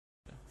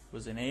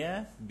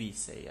گزینه B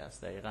صحیح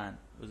است. دقیقاً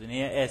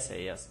گزینه A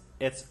صحیح است.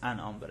 It's an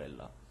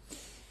umbrella.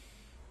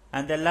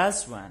 And the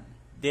last one,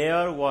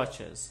 their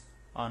watches.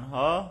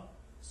 آنها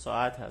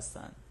ساعت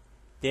هستند.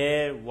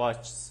 Their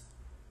watches.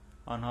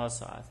 آنها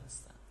ساعت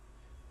هستند.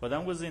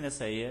 کدام گزینه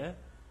صحیحه؟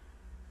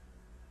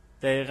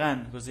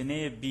 دقیقاً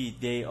گزینه B.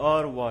 They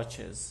are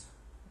watches.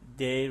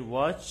 Their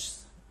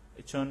watches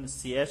چون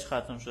CH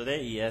ختم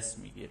شده ES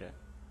میگیره.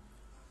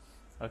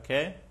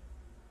 Okay.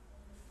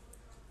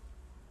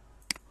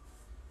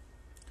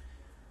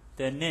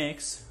 The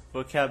next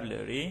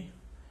vocabulary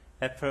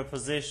are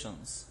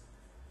prepositions.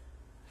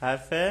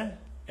 حرف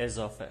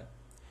اضافه.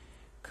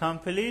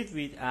 Complete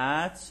with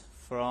at,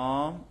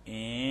 from,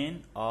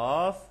 in,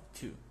 of,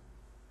 to.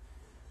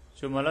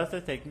 جملات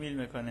تکمیل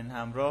میکنین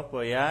همراه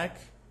با یک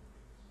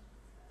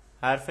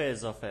حرف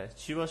اضافه.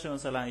 چی باشه؟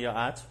 مثلا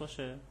یا at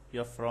باشه،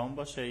 یا from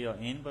باشه، یا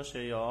in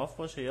باشه، یا of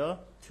باشه، یا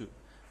to.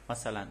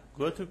 مثلا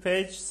go to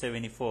page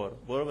 74.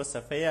 برو به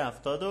صفحه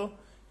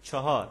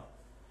 74.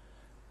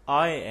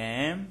 I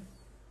am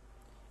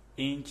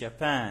in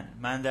Japan.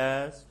 من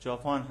از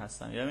ژاپن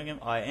هستم. یا میگم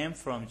I am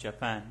from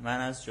Japan. من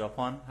از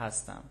ژاپن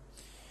هستم.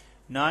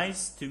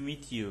 Nice to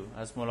meet you.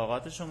 از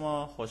ملاقات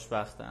شما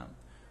خوشبختم.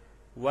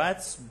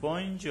 What's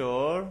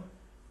bonjour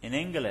in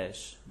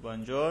English?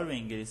 bonjour به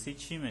انگلیسی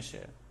چی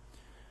میشه؟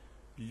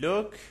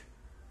 Look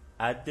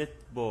at the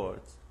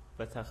board.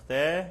 به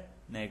تخته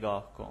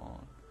نگاه کن.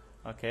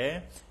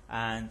 Okay?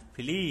 And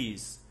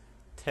please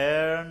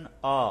turn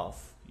off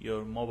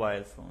your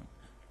mobile phone.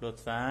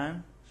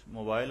 لطفاً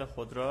موبایل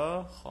خود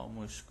را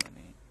خاموش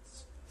کنید.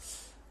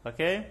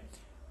 Okay?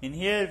 In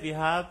here we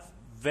have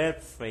verb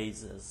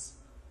phrases.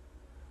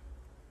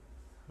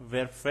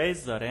 verb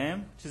phrase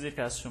داریم. چیزی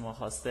که از شما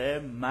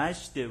خواسته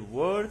match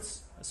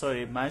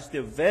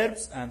the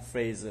verbs and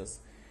phrases.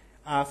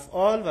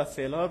 افعال و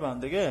فعل‌ها با هم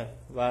دیگه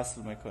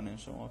وصل میکنین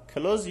شما.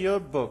 Close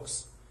your books.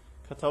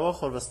 کتابا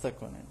خربسته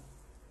کنین.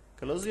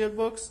 Close your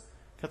books.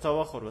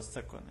 کتابا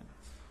خربسته کنین.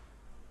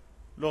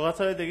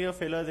 لغت‌های دیگه و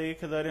فعل‌های دیگه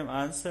که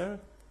داریم answer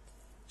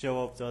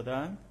جواب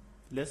دادن،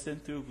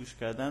 listen to گوش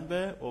کردن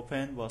به،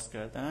 open باز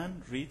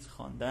کردن، read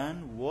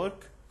خواندن،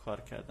 work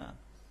کار کردن.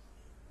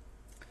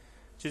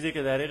 چیزی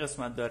که در این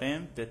قسمت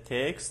داریم the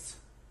text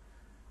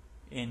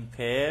in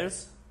pairs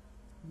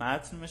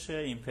متن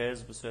میشه، in pairs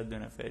به صورت دو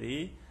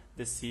نفری،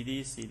 the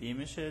CD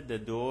میشه،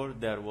 the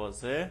door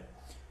دروازه،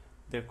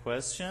 the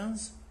questions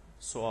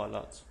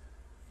سوالات.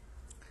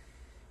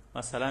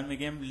 مثلا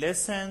میگیم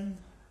listen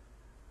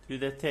to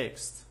the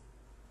text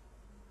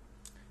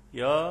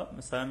یا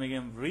مثلا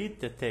میگیم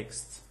read the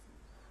text.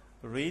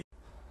 read.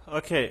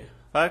 اوکی.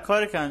 و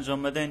کاری که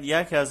انجام بدین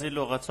یک از این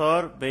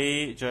لغت‌ها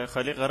به جای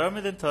خالی قرار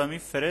میدین تا همین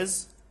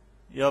فرز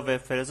یا وب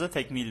فرزا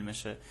تکمیل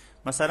میشه.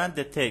 مثلا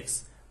the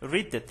text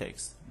read the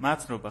text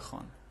متن رو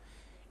بخوان.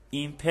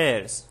 in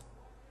pairs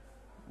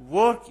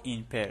work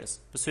in pairs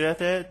به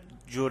صورت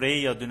جوره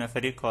یا دو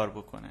نفری کار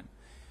بکنن.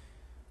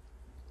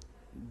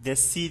 the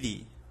CD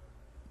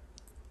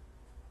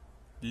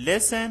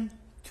listen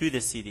to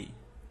the CD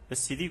به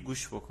CD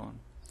گوش بکن.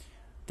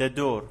 the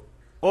door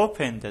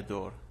open the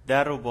door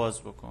در رو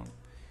باز بکن.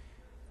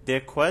 the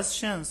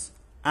questions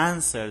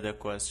answer the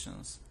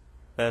questions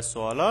به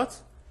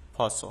سوالات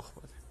پاسخ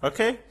بده.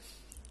 okay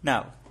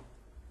now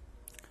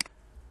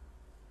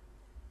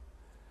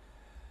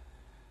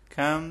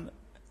come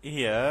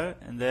here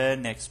in the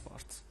next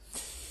part.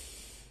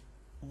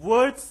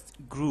 word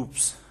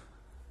groups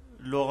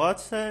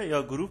لغات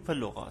یا گروپ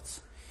لغات.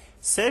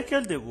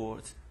 circle the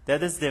word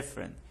that is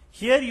different.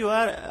 Here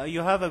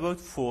you have about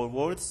 4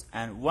 words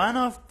and one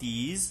of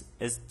these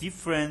is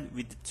different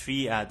with the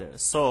 3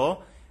 others.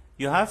 So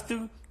you have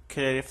to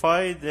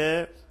clarify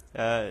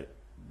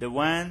the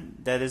one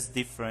that is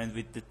different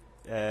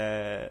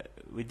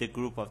with the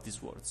group of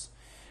these words.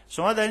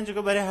 شما در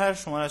اینجا برای هر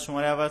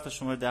شماره اول تا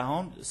شماره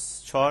دهم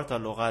 4 تا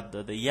لغت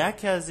داده.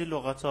 یکی از این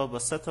لغت ها با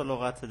 3 تا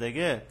لغت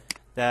دیگه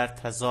در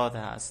تضاد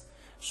هست.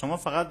 شما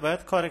فقط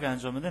باید کاری که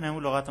انجام بدین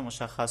همون لغت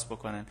مشخص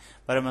بکنن.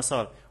 برای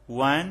مثال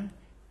 1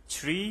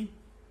 3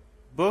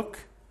 book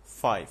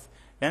 5.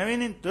 یعنی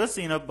ببینید درست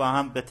اینا با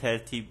هم به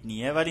ترتیب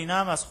نیه ولی اینا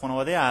هم از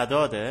خانواده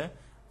اعداده.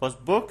 باز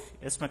book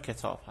اسم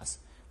کتاب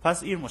هست.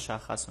 پس این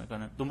مشخص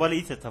میکنه. دنبال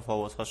این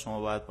تفاوت ها شما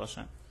باید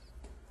باشن.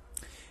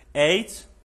 8